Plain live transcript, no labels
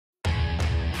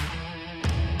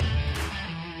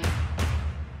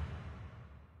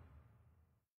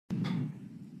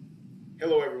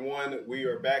Hello, everyone. We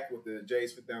are back with the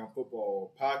Jay's Fit Down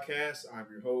Football Podcast. I'm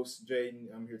your host,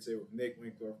 Jaden. I'm here today with Nick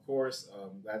Winkler, of course.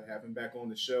 Glad to have him back on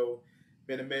the show.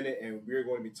 Been a minute, and we're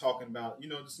going to be talking about,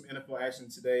 just some NFL action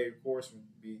today. Of course, we'll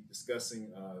be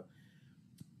discussing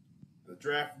the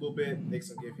draft a little bit. Nick's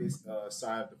going to give his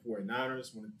side of the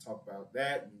 49ers. Want to talk about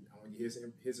that. And I want to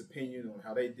get his opinion on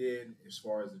how they did as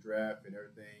far as the draft and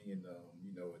everything. And,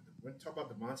 we're going to talk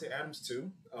about Devontae Adams,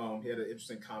 too. He had an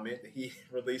interesting comment that he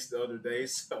released the other day.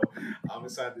 So I'm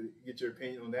excited to get your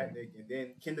opinion on that, Nick. And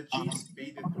then, can the Chiefs be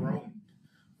dethroned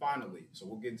finally? So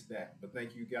we'll get into that. But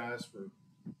thank you guys for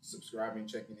subscribing,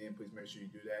 checking in. Please make sure you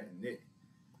do that. And Nick,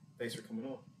 thanks for coming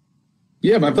on.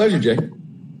 Yeah, my pleasure, Jay.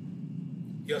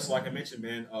 Yes, like I mentioned,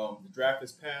 man, the draft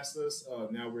has passed us.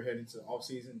 Now we're heading to off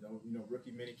season,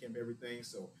 rookie minicamp, everything.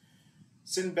 So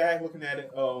sitting back, looking at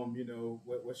it,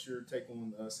 what's your take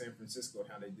on San Francisco and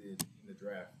how they did in the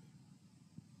draft?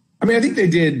 I mean, I think they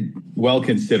did well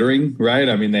considering, right?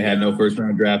 I mean, they had no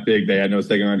first-round draft pick. They had no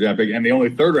second-round draft pick. And the only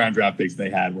third-round draft picks they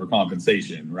had were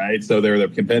compensation, right? So they were the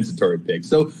compensatory picks.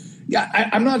 So, yeah,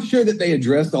 I'm not sure that they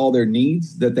addressed all their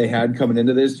needs that they had coming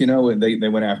into this, and they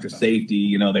went after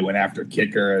safety, they went after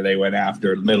kicker, they went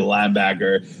after middle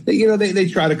linebacker. They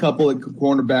tried a couple at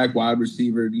cornerback, wide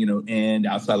receiver, and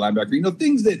outside linebacker,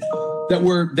 things that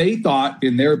were, they thought,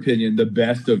 in their opinion, the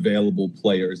best available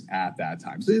players at that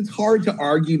time. So it's hard to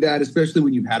argue that, especially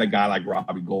when you've had a guy like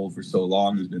Robbie Gould for so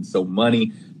long, who's been so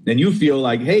money, and you feel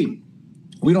like, hey,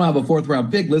 we don't have a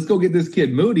fourth-round pick. Let's go get this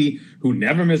kid Moody, who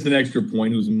never missed an extra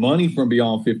point, who's money from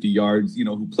beyond 50 yards,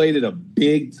 who played at a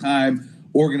big-time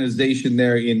organization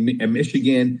there in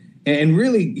Michigan and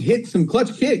really hit some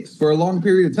clutch kicks for a long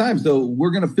period of time. So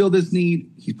we're going to fill this need.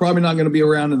 He's probably not going to be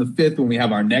around in the fifth when we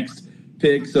have our next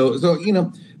pick. So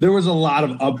there was a lot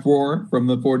of uproar from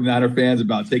the 49er fans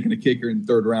about taking a kicker in the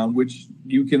third round, which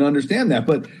you can understand that.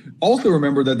 But also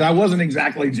remember that wasn't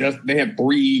exactly just, they had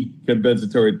 3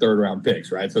 compensatory third round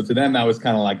picks, right? So to them, that was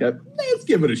kind of like let's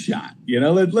give it a shot.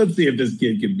 Let's see if this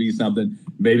kid can be something.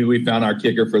 Maybe we found our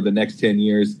kicker for the next 10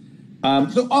 years.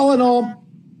 So all in all,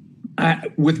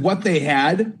 with what they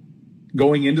had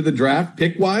going into the draft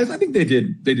pick-wise, I think they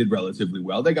did relatively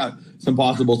well. They got some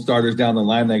possible starters down the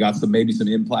line. They got some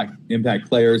impact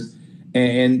players.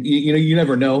 And you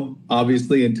never know,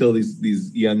 obviously, until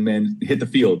these young men hit the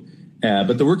field.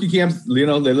 But the rookie camps, they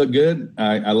look good.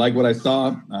 I like what I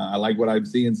saw. I like what I'm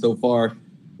seeing so far.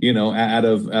 Out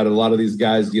of a lot of these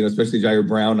guys, especially Jair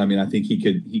Brown. I mean, I think he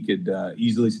could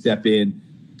easily step in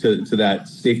to that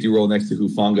safety role next to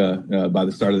Hufanga by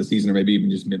the start of the season, or maybe even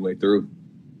just midway through.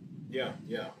 Yeah.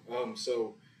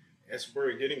 So as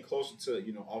we're getting closer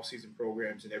to, off-season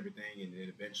programs and everything, and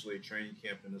then eventually training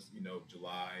camp in this,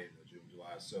 July, June,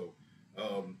 July. So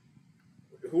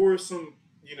who are some,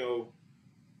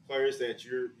 players that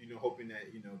you're, hoping that,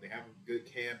 they have a good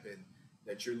camp and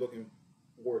that you're looking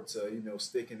forward to,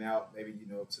 sticking out maybe,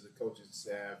 to the coaching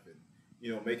staff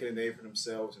and, making a name for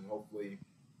themselves and hopefully,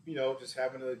 just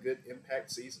having a good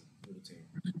impact season for the team?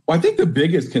 Well, I think the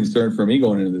biggest concern for me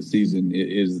going into the season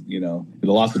is the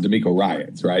loss of D'Amico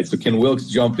Ryans, right? So can Wilkes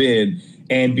jump in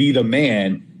and be the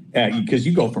man? Because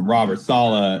you go from Robert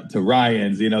Saleh to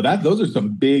Ryans, those are some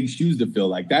big shoes to fill.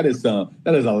 Like that is a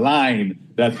line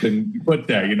that's been put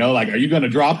there. Are you going to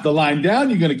drop the line down?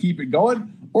 You're going to keep it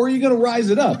going, or are you going to rise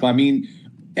it up? I mean,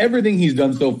 everything he's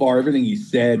done so far, everything he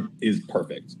said is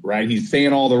perfect, right? He's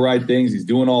saying all the right things. He's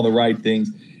doing all the right things.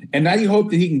 And now you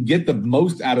hope that he can get the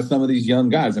most out of some of these young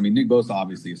guys. I mean, Nick Bosa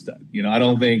obviously a stud. I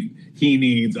don't think he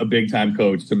needs a big-time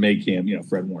coach to make him,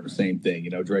 Fred Warner, same thing,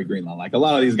 Drake Greenlaw. Like, a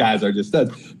lot of these guys are just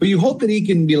studs. But you hope that he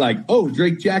can be like, oh,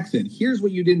 Drake Jackson, here's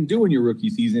what you didn't do in your rookie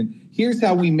season. Here's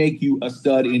how we make you a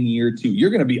stud in year 2. You're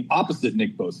going to be opposite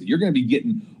Nick Bosa. You're going to be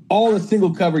getting all the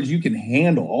single coverage you can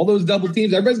handle, all those double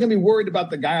teams. Everybody's going to be worried about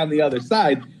the guy on the other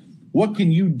side. What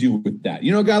can you do with that?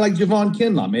 A guy like Javon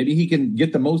Kinlaw, maybe he can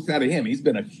get the most out of him. He's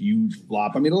been a huge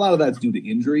flop. I mean, a lot of that's due to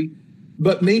injury.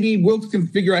 But maybe Wilkes can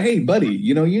figure out, hey, buddy,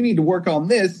 you need to work on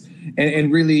this. And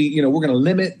really, we're going to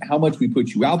limit how much we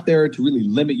put you out there to really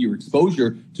limit your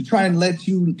exposure to try and let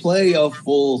you play a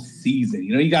full season.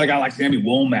 You got a guy like Sammy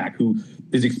Womack, who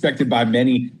is expected by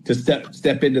many to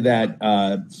step into that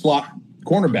slot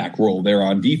cornerback role there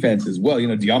on defense as well.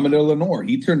 Diamondre Lenoir,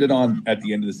 he turned it on at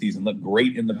the end of the season, looked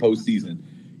great in the postseason.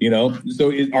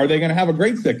 So are they going to have a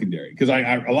great secondary? Because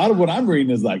a lot of what I'm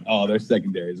reading is like, oh, their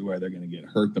secondary is where they're going to get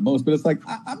hurt the most. But it's like,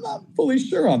 I'm not fully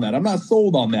sure on that. I'm not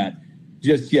sold on that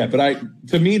just yet. But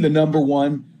to me, the number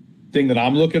one thing that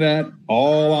I'm looking at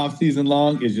all off season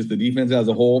long is just the defense as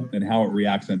a whole and how it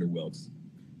reacts under Wilkes.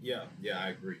 Yeah, I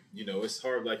agree. It's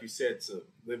hard, like you said, to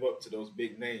live up to those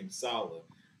big names, Saleh,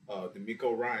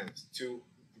 D'Amico Ryans, two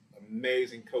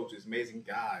amazing coaches, amazing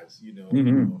guys.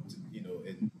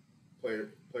 And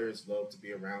players love to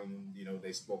be around them.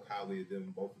 They spoke highly of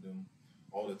them, both of them,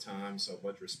 all the time. So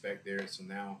much respect there. So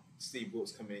now Steve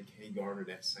Wilkes coming in, can he garner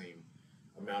that same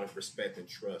amount of respect and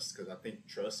trust? Because I think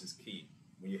trust is key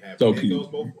when you have it goes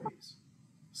both ways.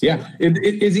 So,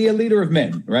 Is he a leader of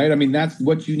men, right? I mean, that's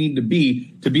what you need to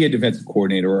be a defensive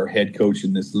coordinator or head coach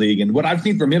in this league. And what I've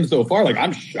seen from him so far, like,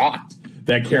 I'm shocked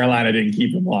that Carolina didn't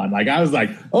keep him on. Like, I was like,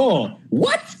 oh,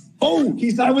 what? Oh,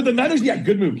 he signed with the Niners? Yeah,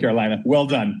 good move, Carolina. Well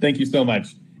done. Thank you so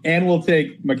much. And we'll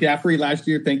take McCaffrey last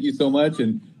year. Thank you so much.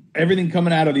 And everything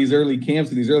coming out of these early camps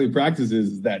and these early practices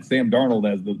is that Sam Darnold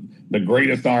has the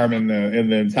greatest arm in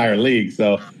the entire league.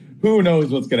 So who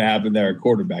knows what's going to happen there at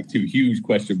quarterback? Two huge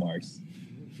question marks.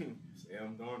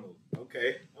 Sam Darnold.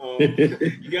 Okay.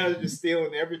 You guys are just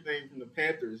stealing everything from the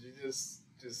Panthers. You just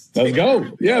let's go.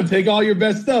 Everything. Yeah, take all your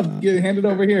best stuff. Hand it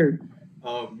over here.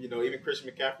 Even Christian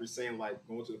McCaffrey saying, like,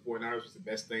 going to the 49ers was the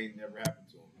best thing that ever happened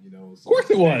to him. So, of course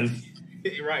it was.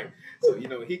 Right. So,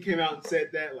 he came out and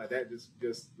said that. Like, that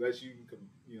just lets you,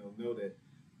 know that,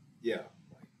 like,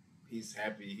 he's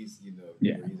happy. He's,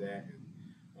 where he's at. And,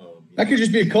 that could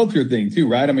just be a culture thing, too,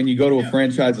 right? I mean, you go to a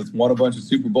franchise that's won a bunch of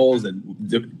Super Bowls, and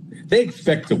they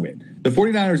expect to win. The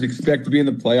 49ers expect to be in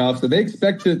the playoffs, and they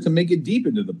expect to make it deep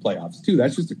into the playoffs, too.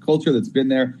 That's just a culture that's been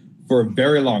there for a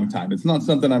very long time. It's not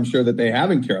something I'm sure that they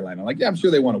have in Carolina. Like, I'm sure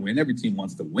they want to win. Every team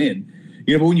wants to win.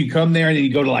 But when you come there and then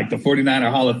you go to, like, the 49er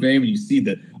Hall of Fame and you see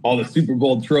all the Super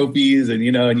Bowl trophies and,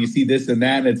 and you see this and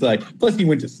that, and it's like, plus he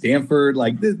went to Stanford.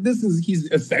 Like,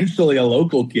 he's essentially a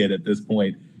local kid at this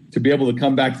point. To be able to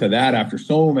come back to that after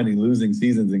so many losing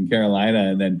seasons in Carolina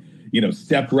and then,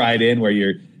 step right in where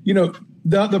you're,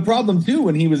 the problem too,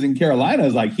 when he was in Carolina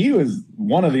is like, he was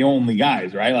one of the only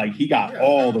guys, right? Like he got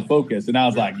all the focus. And I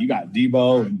was like, you got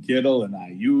Debo and Kittle and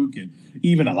Ayuk and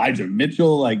even Elijah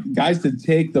Mitchell, like guys to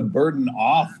take the burden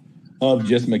off of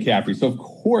just McCaffrey. So of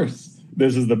course,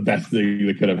 this is the best thing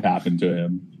that could have happened to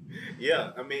him.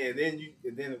 Yeah. I mean, and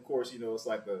then of course, it's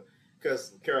like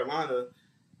because Carolina,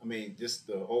 I mean, just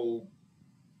the whole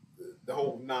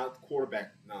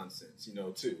quarterback nonsense,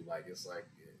 too. Like it's like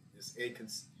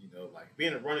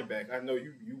being a running back. I know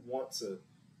you want to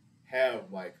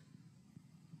have like,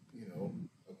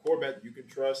 a quarterback that you can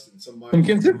trust and somebody some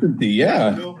consistency,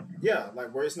 yeah,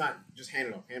 like where it's not just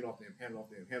hand off them,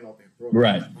 throw it.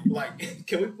 Right. Like,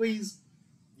 can we please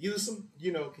use some?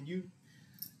 Can you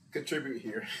contribute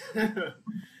here?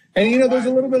 And, there's a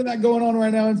little bit of that going on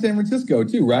right now in San Francisco,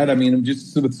 too, right? I mean,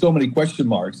 just with so many question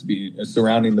marks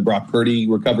surrounding the Brock Purdy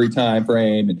recovery time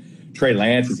frame and Trey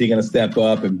Lance, is he going to step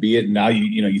up and be it? And now,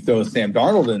 you throw Sam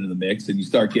Darnold into the mix and you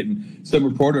start getting some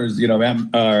reporters,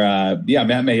 Matt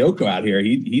Mayoko out here.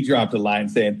 He dropped a line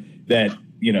saying that,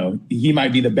 he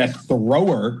might be the best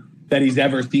thrower that he's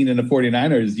ever seen in a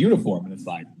 49ers uniform. And it's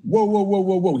like,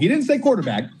 whoa. He didn't say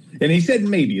quarterback. And he said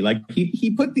maybe. Like,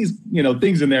 he put these,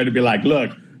 things in there to be like,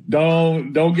 look,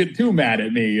 don't get too mad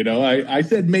at me. I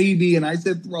said maybe and I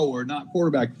said thrower, not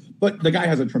quarterback, but the guy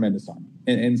has a tremendous arm.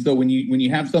 And so when you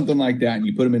have something like that and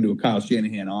you put him into a Kyle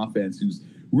Shanahan offense who's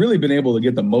really been able to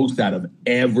get the most out of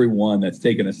everyone that's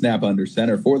taken a snap under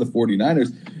center for the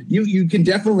 49ers, you can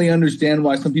definitely understand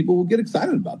why some people will get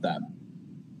excited about that.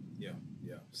 Yeah.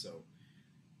 So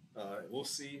we'll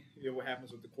see what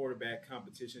happens with the quarterback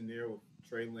competition there with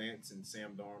Trey Lance and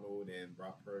Sam Darnold and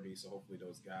Brock Purdy. So hopefully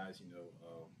those guys,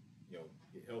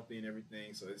 get healthy and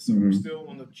everything. So we're still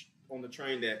on the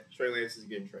train that Trey Lance is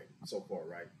getting traded so far,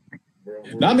 right? We're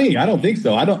Not me. I don't think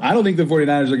so. I don't think the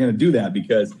 49ers are going to do that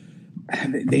because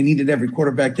they needed every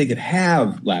quarterback they could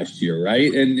have last year,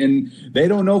 right? And they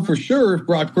don't know for sure if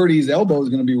Brock Purdy's elbow is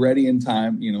going to be ready in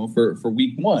time, for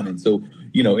week one. And so,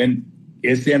 and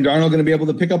is Sam Darnold going to be able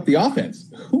to pick up the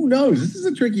offense? Who knows? This is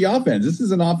a tricky offense. This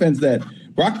is an offense that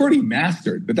Brock Purdy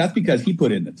mastered, but that's because he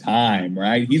put in the time,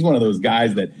 right? He's one of those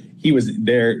guys that he was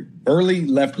there early,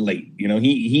 left late. He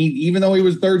even though he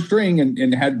was third string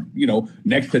and had,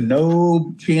 next to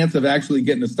no chance of actually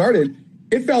getting it started,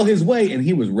 it fell his way and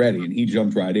he was ready and he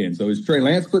jumped right in. So is Trey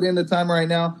Lance put in the time right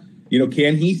now?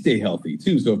 Can he stay healthy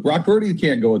too? So if Brock Purdy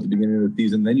can't go at the beginning of the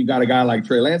season, then you got a guy like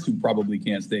Trey Lance who probably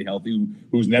can't stay healthy,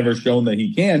 who's never shown that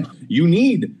he can. You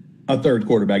need a third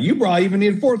quarterback. You probably even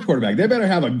need a fourth quarterback. They better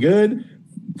have a good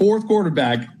fourth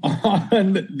quarterback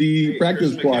on the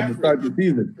practice squad to start the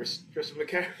season. Christian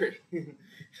McCaffrey.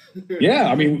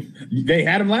 Yeah, I mean, they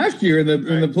had him last year in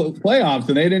the playoffs,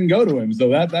 and they didn't go to him. So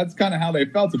that's kind of how they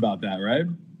felt about that, right?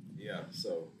 Yeah,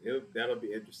 so that'll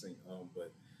be interesting.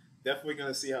 But definitely going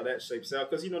to see how that shapes out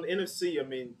because the NFC. I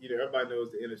mean, everybody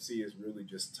knows the NFC is really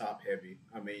just top heavy.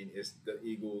 I mean, it's the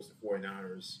Eagles, the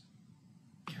 49ers,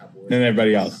 Cowboys, and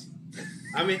everybody else.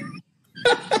 I mean,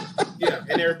 yeah,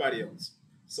 and everybody else.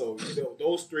 So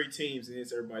those three teams and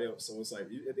it's everybody else. So it's like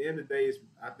at the end of the day,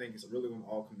 I think it's really going to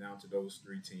all come down to those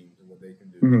three teams and what they can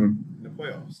do in the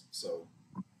playoffs. So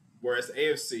whereas the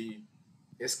AFC,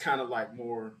 it's kind of like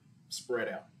more spread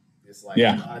out. It's like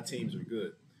a lot of teams are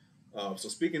good. So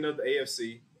speaking of the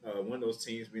AFC, one of those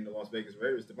teams being the Las Vegas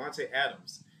Raiders, Devontae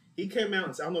Adams, he came out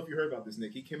and said, I don't know if you heard about this,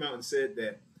 Nick. He came out and said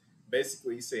that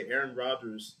basically he said Aaron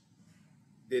Rodgers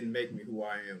didn't make me who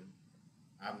I am.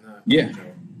 I'm not. Yeah.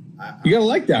 You gotta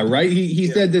like that, right? He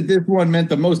said that this one meant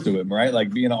the most to him, right?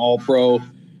 Like being an all-pro,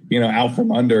 out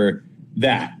from under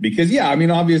that. Because I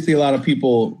mean, obviously a lot of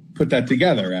people put that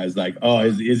together as like, oh,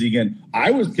 is he going?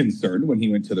 I was concerned when he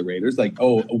went to the Raiders, like,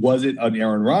 oh, was it an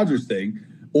Aaron Rodgers thing,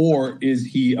 or is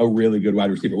he a really good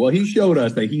wide receiver? Well, he showed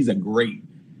us that he's a great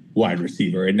wide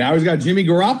receiver, and now he's got Jimmy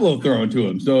Garoppolo thrown to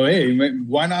him. So hey,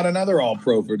 why not another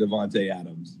all-pro for Devontae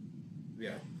Adams?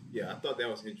 Yeah, I thought that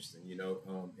was interesting,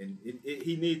 and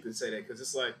he needed to say that because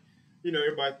it's like,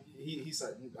 everybody, he's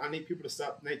like, I need people to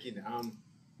stop thinking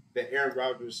that Aaron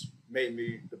Rodgers made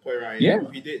me the player I am. Yeah.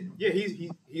 He didn't. Yeah,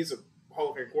 he's a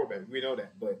Hall of Fame quarterback. We know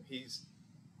that, but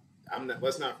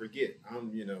let's not forget,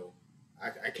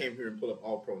 I came here and put up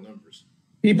all pro numbers.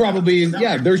 He probably is.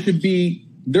 Yeah, there should be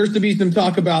some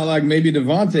talk about like maybe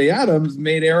Devontae Adams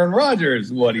made Aaron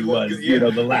Rodgers what he was,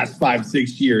 the last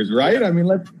 5-6 years, right? I mean,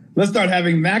 let's start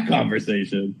having that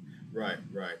conversation. Right.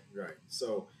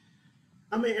 So,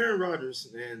 I mean, Aaron Rodgers,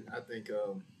 man, I think,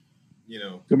 it'll be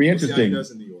interesting. We'll see how he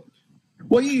does in New York.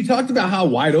 Well, you talked about how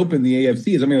wide open the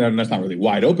AFC is. I mean, that's not really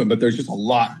wide open, but there's just a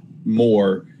lot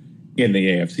more in the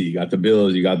AFC. You got the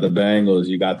Bills, you got the Bengals,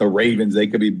 you got the Ravens. They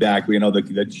could be back.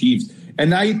 The Chiefs. And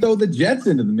now you throw the Jets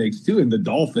into the mix, too, and the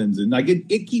Dolphins. And like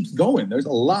it keeps going. There's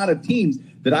a lot of teams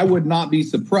that I would not be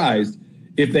surprised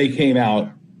if they came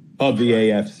out of the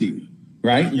AFC,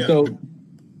 right? Yeah. So,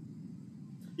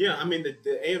 I mean,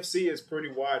 the AFC is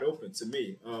pretty wide open to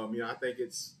me. I think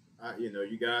it's,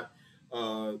 you got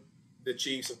the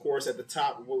Chiefs, of course, at the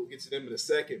top. We'll get to them in a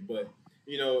second. But,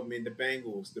 I mean, the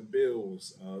Bengals, the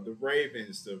Bills, the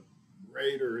Ravens, the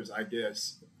Raiders, I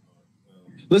guess.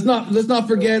 Let's not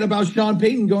forget about Sean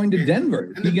Payton going to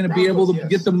Denver. Is he going to be able to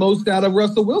get the most out of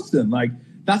Russell Wilson? Like,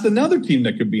 that's another team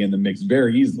that could be in the mix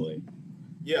very easily.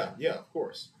 Yeah, of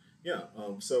course. Yeah.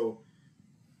 So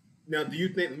now, do you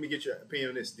think? Let me get your opinion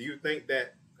on this. Do you think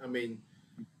that? I mean,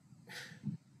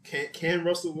 can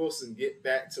Russell Wilson get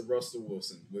back to Russell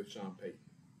Wilson with Sean Payton?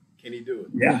 Can he do it?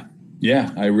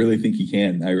 Yeah. I really think he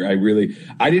can.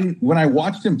 I didn't. When I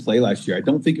watched him play last year, I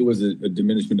don't think it was a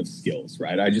diminishment of skills.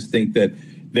 Right. I just think that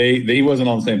he wasn't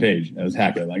on the same page as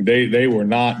Hackett. Like they were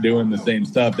not doing the same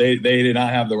stuff. They did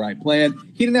not have the right plan.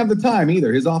 He didn't have the time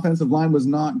either. His offensive line was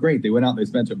not great. They went out. They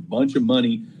spent a bunch of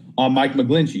money on Mike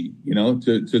McGlinchey,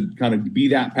 to kind of be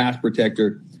that pass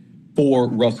protector for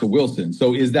Russell Wilson.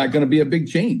 So is that going to be a big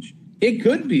change? It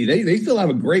could be. They still have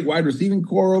a great wide receiving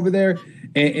core over there.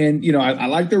 And I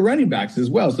like their running backs as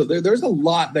well. So there's a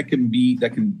lot that can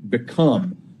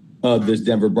become this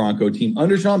Denver Bronco team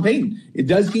under Sean Payton.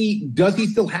 Does he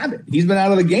still have it? He's been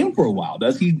out of the game for a while.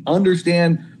 Does he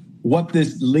understand what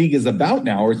this league is about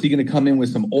now? Or is he going to come in with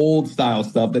some old style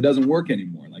stuff that doesn't work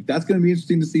anymore? Like that's going to be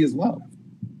interesting to see as well.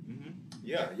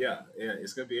 Yeah.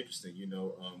 It's going to be interesting.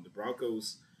 The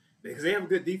Broncos, because they have a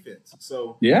good defense.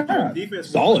 So defense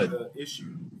solid. Was an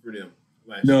issue for them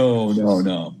last year. No.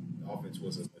 The offense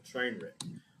was a train wreck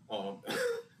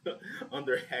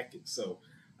under Hackett. So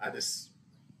to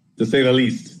say the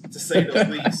least,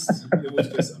 it was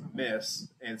just a mess.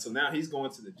 And so now he's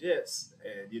going to the Jets,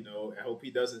 and I hope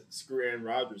he doesn't screw Aaron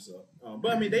Rodgers up.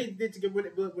 But I mean, they did to get when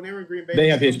Aaron Green Bay. They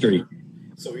have history.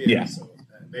 So so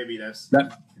maybe that's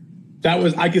that. That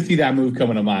was I could see that move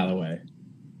coming a mile away.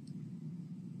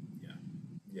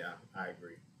 Yeah, I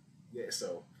agree. Yeah,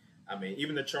 so I mean,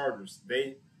 even the Chargers,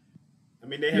 they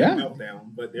had a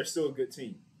meltdown, but they're still a good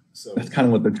team. So that's kind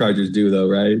of what the Chargers do, though,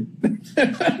 right?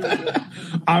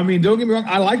 I mean, don't get me wrong.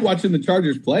 I like watching the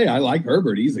Chargers play. I like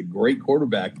Herbert; he's a great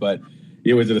quarterback. But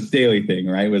was it a Staley thing,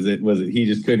 right? Was it he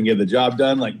just couldn't get the job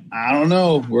done? Like I don't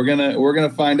know. We're gonna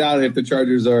find out if the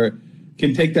Chargers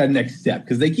can take that next step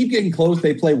because they keep getting close.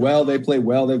 They play well. They've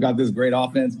got this great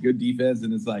offense, good defense,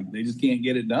 and it's like they just can't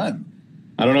get it done.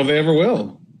 I don't know if they ever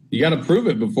will. You got to prove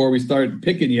it before we start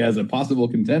picking you as a possible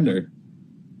contender.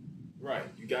 Right,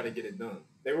 you got to get it done.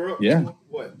 They were up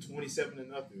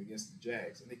 27-0 against the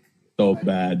Jags. So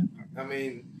bad. I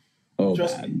mean,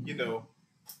 trust me,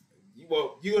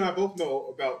 Well, you and I both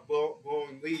know about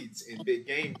blowing leads in big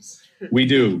games. We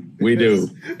do.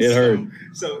 It hurt.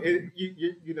 So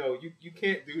you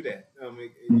can't do that.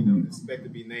 Expect to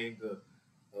be named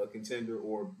a contender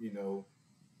or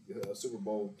a Super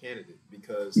Bowl candidate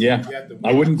because you have to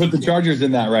I wouldn't put the Chargers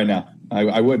in that right now.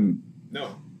 I wouldn't.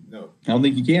 No. I don't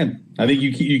think you can. I think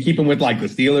you keep them with like the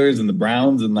Steelers and the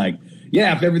Browns and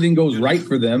if everything goes right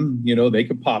for them, they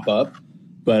could pop up.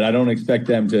 But I don't expect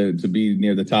them to be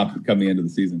near the top come the end of the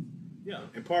season. Yeah,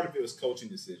 and part of it was coaching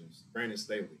decisions. Brandon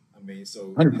Staley. I mean,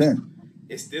 so 100%.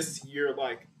 It's this year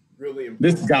really important.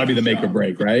 This has got to be the make or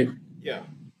break, right? Yeah.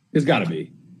 It's got to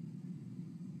be.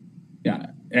 Yeah,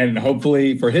 and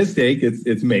hopefully for his sake,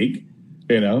 it's make,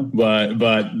 but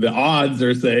the odds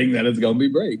are saying that it's going to be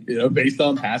break, based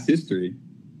on past history.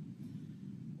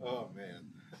 Oh man,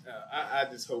 I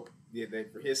just hope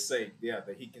that for his sake,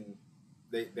 that he can.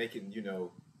 They can,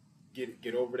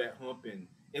 get over that hump and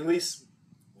at least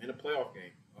win a playoff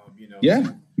game.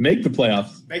 Make the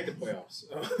playoffs. Make the playoffs.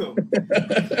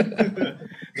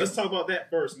 Let's talk about that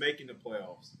first, making the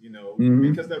playoffs,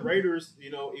 because the Raiders,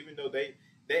 even though the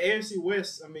AFC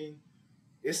West, I mean,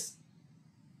 it's,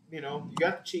 you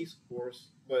got the Chiefs, of course,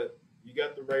 but you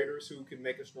got the Raiders who can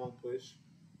make a strong push.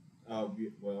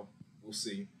 We'll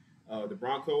see. The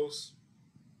Broncos,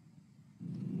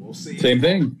 we'll see. Same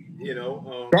thing.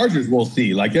 Chargers, we'll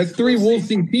see. That's three we'll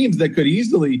see teams that could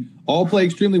easily all play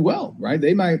extremely well, right?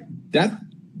 They might, that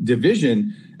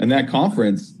division and that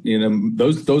conference,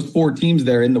 those four teams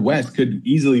there in the West could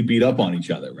easily beat up on each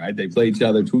other, right? They play each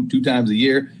other two times a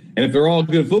year. And if they're all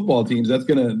good football teams, that's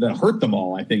going to hurt them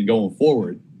all, I think, going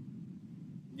forward.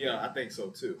 Yeah, I think so,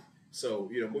 too. So,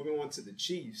 moving on to the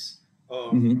Chiefs,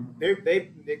 they've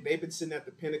been sitting at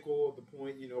the pinnacle of the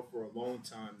point, for a long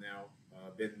time now.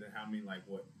 Been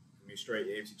straight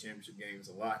AFC Championship games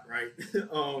a lot, right?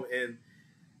 And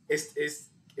it's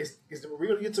we're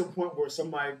gonna get to a point where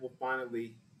somebody will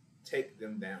finally take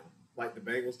them down, like the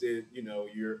Bengals did,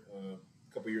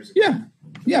 a couple years ago.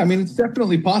 Yeah. I mean, it's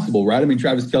definitely possible, right? I mean,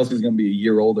 Travis Kelce's going to be a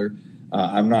year older.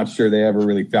 I'm not sure they ever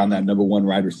really found that number one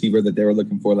wide receiver that they were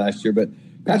looking for last year, but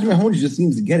Patrick Mahomes just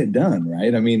seems to get it done,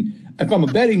 right? I mean, if I'm a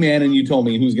betting man and you told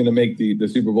me who's going to make the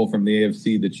Super Bowl from the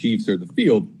AFC, the Chiefs or the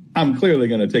field, I'm clearly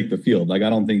going to take the field. I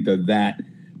don't think they're that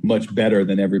much better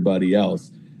than everybody else.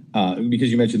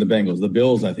 Because you mentioned the Bengals. The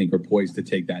Bills, I think, are poised to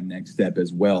take that next step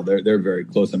as well. They're very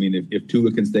close. I mean, if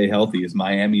Tua can stay healthy, is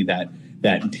Miami that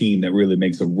team that really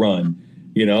makes a run?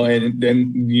 And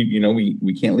then,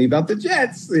 we can't leave out the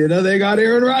Jets. They got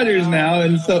Aaron Rodgers now.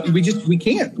 And so we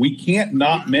can't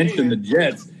not mention the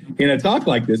Jets in a talk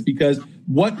like this because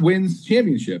what wins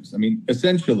championships? I mean,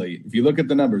 essentially, if you look at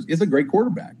the numbers, it's a great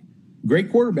quarterback.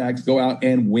 Great quarterbacks go out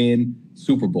and win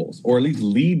Super Bowls, or at least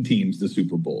lead teams to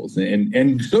Super Bowls.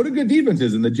 And so do good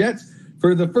defenses. And the Jets,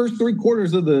 for the first 3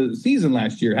 quarters of the season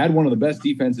last year, had one of the best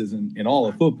defenses in all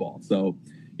of football. So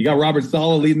you got Robert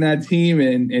Saleh leading that team,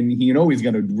 and he's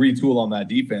going to retool on that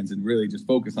defense and really just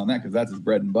focus on that because that's his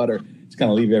bread and butter. Just kind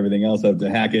of leave everything else up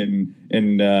to Hackett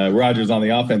and Rodgers on the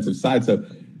offensive side. So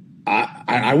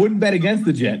I wouldn't bet against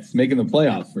the Jets making the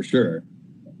playoffs for sure.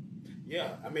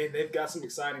 Yeah, I mean, they've got some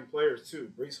exciting players,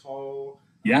 too. Breece Hall.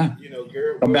 Yeah.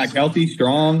 Garrett Come Wilson. back healthy,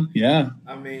 strong. Yeah.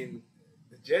 I mean,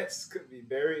 the Jets could be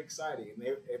very exciting. And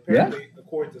they apparently,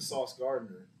 according to Sauce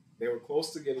Gardner, they were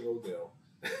close to getting Odell.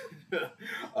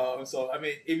 So, I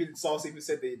mean, even Sauce even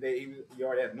said he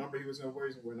already had a number he was going to wear.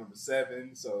 He's going to wear number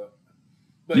 7. So,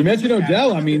 but you mentioned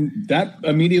Odell. I mean, that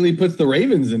immediately puts the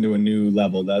Ravens into a new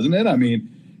level, doesn't it? I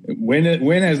mean, when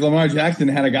has Lamar Jackson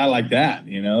had a guy like that,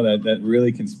 that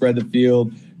really can spread the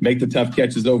field, make the tough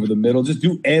catches over the middle, just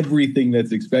do everything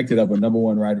that's expected of a number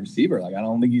one wide receiver? I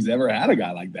don't think he's ever had a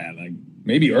guy like that.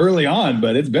 Maybe early on,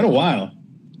 but it's been a while.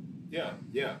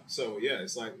 Yeah. So,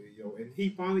 it's and he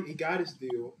finally got his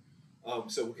deal.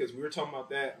 So because we were talking about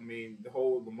that, I mean, the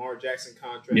whole Lamar Jackson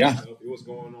contract stuff, it was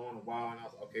going on a while, and I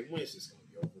was like, okay, when is this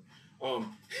going to be over?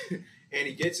 And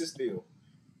he gets his deal.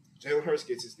 Jalen Hurts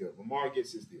gets his deal. Lamar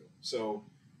gets his deal. So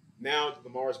now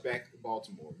Lamar's back in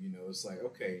Baltimore. It's like,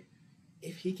 okay,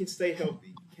 if he can stay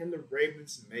healthy, can the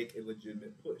Ravens make a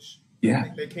legitimate push? Yeah. I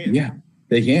think they can. Yeah,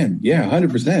 they can. Yeah,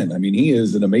 100%. I mean, he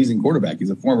is an amazing quarterback. He's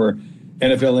a former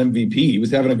NFL MVP. He was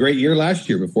having a great year last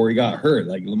year before he got hurt.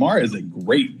 Lamar is a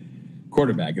great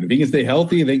quarterback. And if he can stay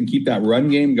healthy, they can keep that run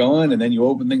game going, and then you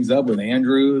open things up with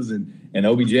Andrews and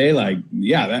OBJ,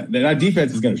 that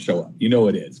defense is going to show up.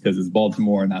 It is because it's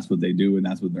Baltimore, and that's what they do, and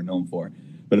that's what they're known for.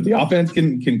 But if the offense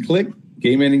can click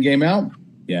game in and game out,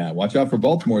 watch out for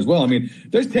Baltimore as well. I mean,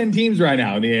 there's 10 teams right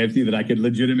now in the AFC that I could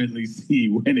legitimately see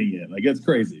winning it. It's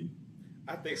crazy.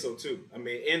 I think so too. I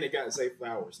mean, and they got Zay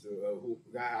Flowers, who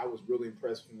guy I was really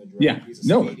impressed with in the draft. Yeah, He's a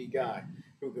speedy guy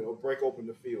who can break open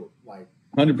the field, like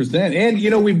 100%.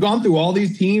 And we've gone through all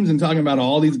these teams and talking about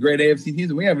all these great AFC teams,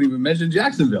 and we haven't even mentioned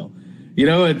Jacksonville.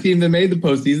 A team that made the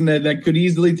postseason that could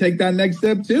easily take that next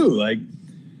step too. Like,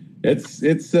 this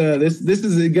is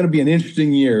going to be an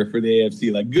interesting year for the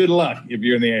AFC. Like, good luck if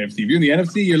you're in the AFC. If you're in the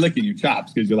NFC, you're licking your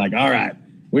chops because you're like, all right,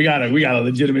 we got a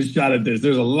legitimate shot at this.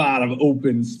 There's a lot of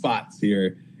open spots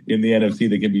here in the NFC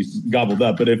that can be gobbled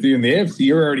up. But if you're in the AFC,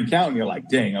 you're already counting. You're like,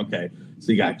 dang, okay.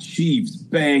 So you got Chiefs,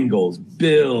 Bengals,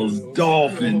 Bills,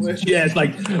 Dolphins, Jets,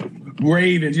 like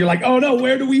Ravens. You're like, oh no,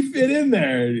 where do we fit in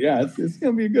there? Yeah, it's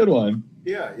gonna be a good one.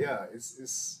 Yeah.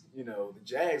 It's the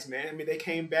Jags, man. I mean, they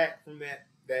came back from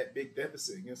that big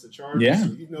deficit against the Chargers. Yeah.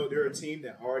 So, they're a team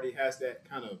that already has that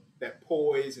kind of that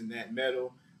poise and that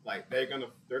mettle. Like they're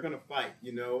gonna fight,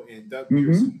 And Doug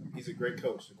Peterson, he's a great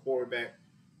coach, the quarterback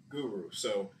guru.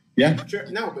 So yeah,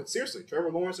 but seriously,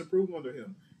 Trevor Lawrence improved under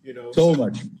him. So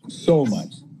much.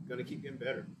 Gonna keep getting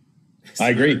better. I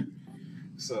agree.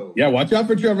 So yeah, watch out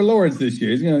for Trevor Lawrence this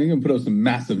year. He's gonna put up some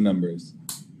massive numbers.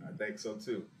 I think so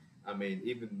too. I mean,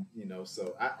 even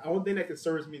so I don't think that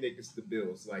concerns me against the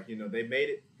Bills. Like they made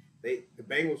it. The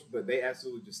Bengals, but they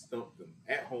absolutely just stumped them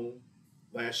at home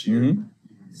last year. Mm-hmm.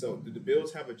 So do the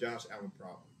Bills have a Josh Allen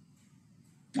problem?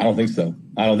 I don't think so.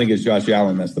 I don't think it's Josh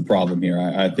Allen that's the problem here.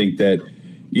 I think that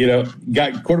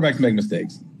quarterbacks make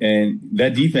mistakes, and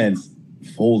that defense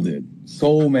folded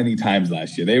so many times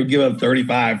last year. They would give up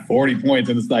 35, 40 points,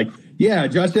 and it's like, yeah,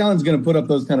 Josh Allen's going to put up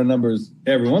those kind of numbers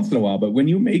every once in a while, but when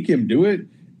you make him do it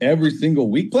every single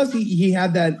week, plus he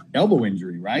had that elbow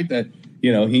injury, right? That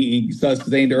he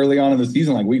sustained early on in the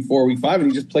season, like week 4, week 5,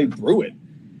 and he just played through it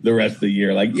the rest of the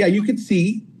year. Like, yeah, you could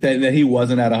see that he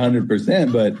wasn't at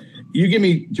 100%, but you give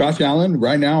me Josh Allen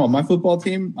right now on my football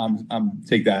team, I'm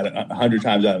take that 100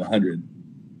 times out of 100.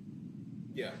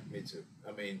 Yeah, me too.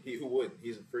 I mean, who wouldn't?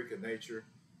 He's a freak of nature.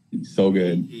 He's so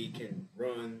good. He can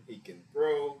run. He can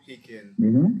throw. He can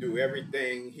do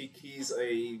everything. He's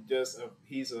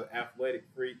an athletic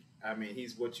freak. I mean,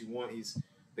 he's what you want. He's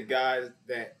the guy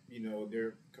that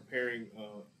they're comparing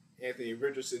Anthony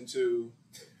Richardson to.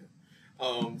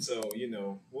 So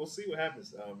we'll see what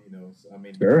happens. So, I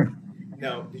mean, sure.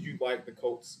 Now, did you like the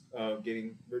Colts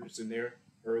getting Richardson there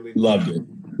early? Loved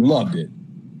it.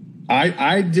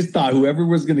 I just thought whoever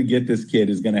was going to get this kid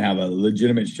is going to have a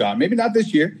legitimate shot. Maybe not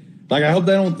this year. Like, I hope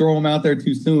they don't throw him out there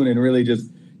too soon and really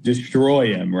just destroy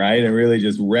him, right? And really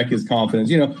just wreck his confidence.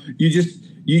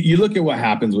 You look at what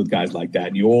happens with guys like that,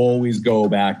 and you always go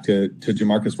back to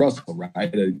Jamarcus Russell,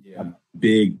 right? A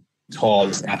big, tall,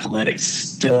 athletic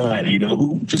stud,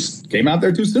 who just came out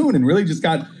there too soon and really just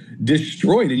got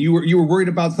destroyed. And you were worried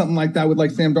about something like that with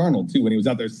like Sam Darnold too, when he was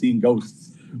out there seeing ghosts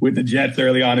with the Jets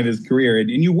early on in his career. And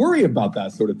you worry about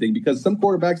that sort of thing because some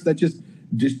quarterbacks that just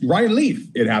Ryan Leaf,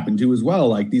 it happened to as well.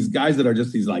 Like these guys that are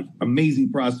just these like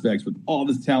amazing prospects with all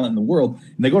this talent in the world,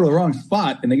 and they go to the wrong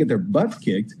spot and they get their butts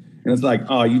kicked. And it's like,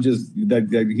 oh,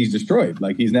 he's destroyed.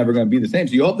 Like he's never going to be the same.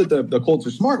 So you hope that the Colts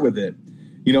are smart with it,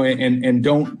 and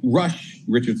don't rush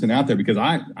Richardson out there because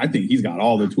I think he's got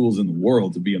all the tools in the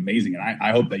world to be amazing. And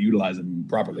I hope they utilize him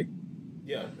properly.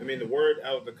 Yeah. I mean, the word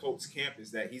out of the Colts camp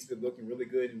is that he's been looking really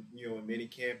good in mini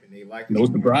camp, and they like him. No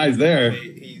surprise there.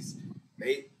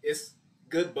 It's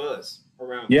good buzz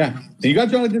around. Yeah. And you got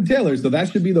Jonathan Taylor. So that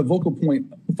should be the focal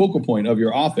point of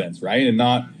your offense, right? And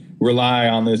not rely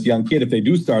on this young kid if they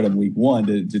do start him week 1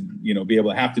 to be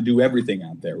able to have to do everything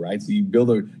out there, right? So you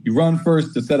run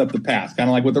first to set up the pass, kind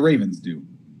of like what the Ravens do.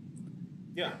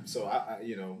 Yeah. So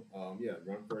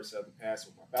run first, set up the pass,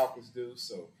 what my Falcons do.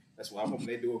 So that's what I'm hoping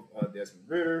they do with Desmond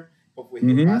Ridder. Hopefully,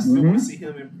 I still want to see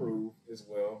him improve as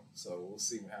well. So we'll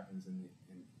see what happens in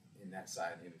that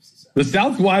side of the NFC South. The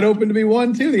South's wide open to be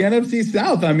one too. The NFC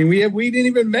South. I mean, we didn't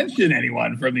even mention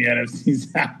anyone from the NFC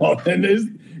South, and there's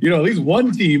at least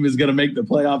one team is going to make the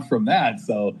playoffs from that.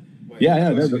 So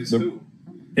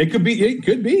it could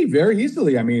be very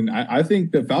easily. I mean, I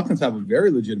think the Falcons have a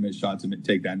very legitimate shot to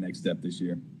take that next step this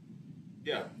year.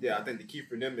 Yeah. I think the key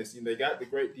for them is they got the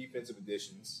great defensive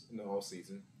additions in the all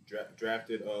season.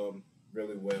 Drafted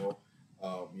really well.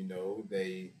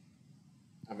 They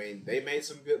made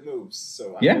some good moves.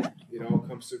 So I hope it all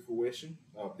comes to fruition.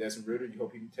 Desmond Ridder, you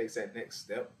hope he takes that next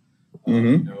step.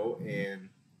 And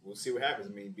we'll see what happens.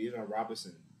 I mean, Bijan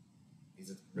Robinson,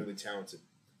 he's really talented.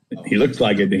 He looks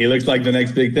like it. He looks like the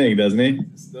next big thing, doesn't he?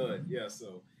 Stud, yeah.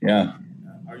 So yeah.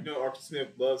 Arthur Smith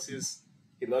loves his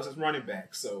running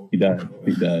back. So he does.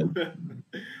 He does.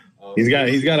 He's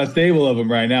got a stable of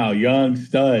them right now, young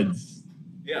studs.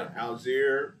 Yeah,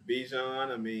 Algier,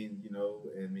 Bijan. I mean,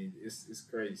 it's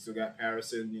crazy. Still got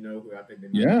Patterson. Who I think they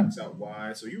might Yeah. mix out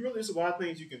wide. So there's a lot of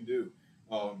things you can do.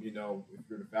 If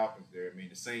you're the Falcons there, I mean,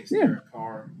 the Saints, Yeah. Derek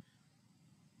Carr.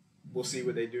 We'll see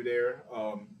what they do there.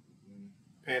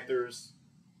 Panthers,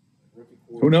 rookie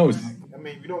quarterback. Who knows? I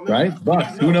mean, we don't know. Right?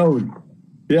 Bucks. Who knows?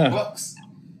 Yeah. Bucks.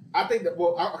 I think that.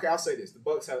 Well, I'll say this: the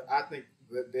Bucks have. I think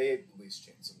that they have the least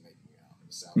chance of making it out in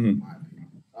the South. In my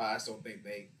opinion, I just don't think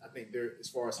they. I think they're, as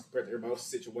far as compared to everybody else's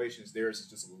situations, theirs is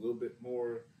just a little bit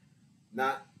more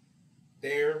not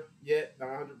there yet, not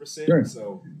 100%. Sure.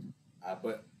 So,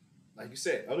 but like you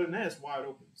said, other than that, it's wide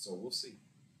open. So we'll see.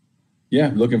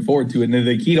 Yeah, looking forward to it. And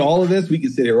the key to all of this, we can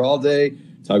sit here all day,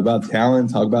 talk about talent,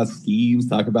 talk about schemes,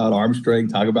 talk about arm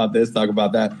strength, talk about this, talk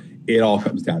about that. It all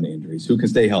comes down to injuries. Who can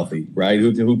stay healthy, right?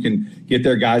 Who can get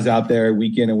their guys out there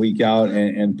week in and week out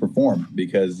and perform?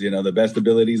 Because the best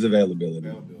ability is availability.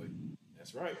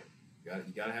 That's right. You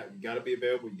gotta be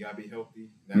available. You gotta be healthy.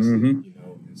 That's it.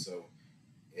 And so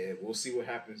we'll see what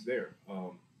happens there.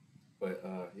 But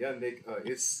Nick,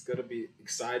 it's gonna be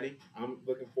exciting. I'm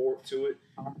looking forward to it.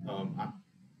 I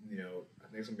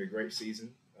think it's gonna be a great season.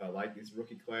 Like this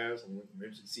rookie class, I'm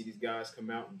interested to see these guys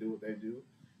come out and do what they do.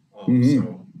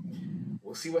 So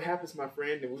we'll see what happens, my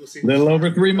friend, and we'll see. A little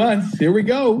over 3 months. Here we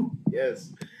go.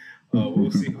 Yes, we'll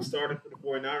see who started for the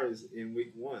 49ers in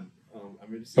week 1.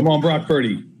 Come on, Brock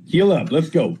Purdy, heal up. Let's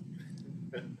go.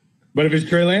 But if it's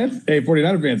Trey Lance, hey,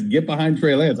 49er fans, get behind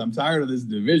Trey Lance. I'm tired of this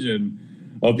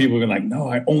division of people being like, no,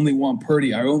 I only want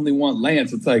Purdy. I only want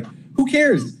Lance. It's like, who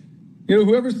cares?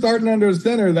 Whoever's starting under a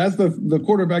center, that's the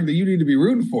quarterback that you need to be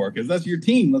rooting for because that's your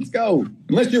team. Let's go.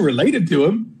 Unless you're related to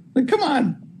him. Like, come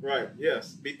on. Right.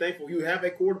 Yes. Be thankful you have a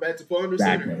quarterback to put under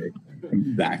center.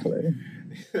 Exactly.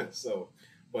 So,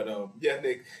 but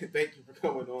Nick, thank you for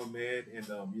coming on, man. And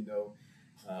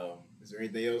is there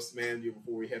anything else, man?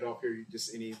 Before we head off here,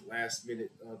 just any last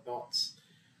minute thoughts?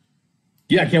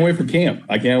 Yeah, I can't wait for camp.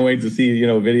 I can't wait to see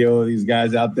video of these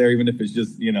guys out there, even if it's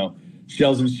just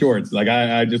shells and shorts. Like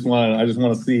I just want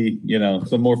to see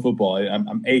some more football.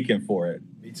 I'm aching for it.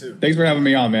 Me too. Thanks for having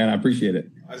me on, man. I appreciate it.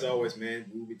 As always, man.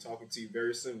 We'll be talking to you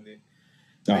very soon. Then.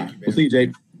 All right. We'll see you,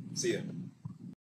 Jake. See ya.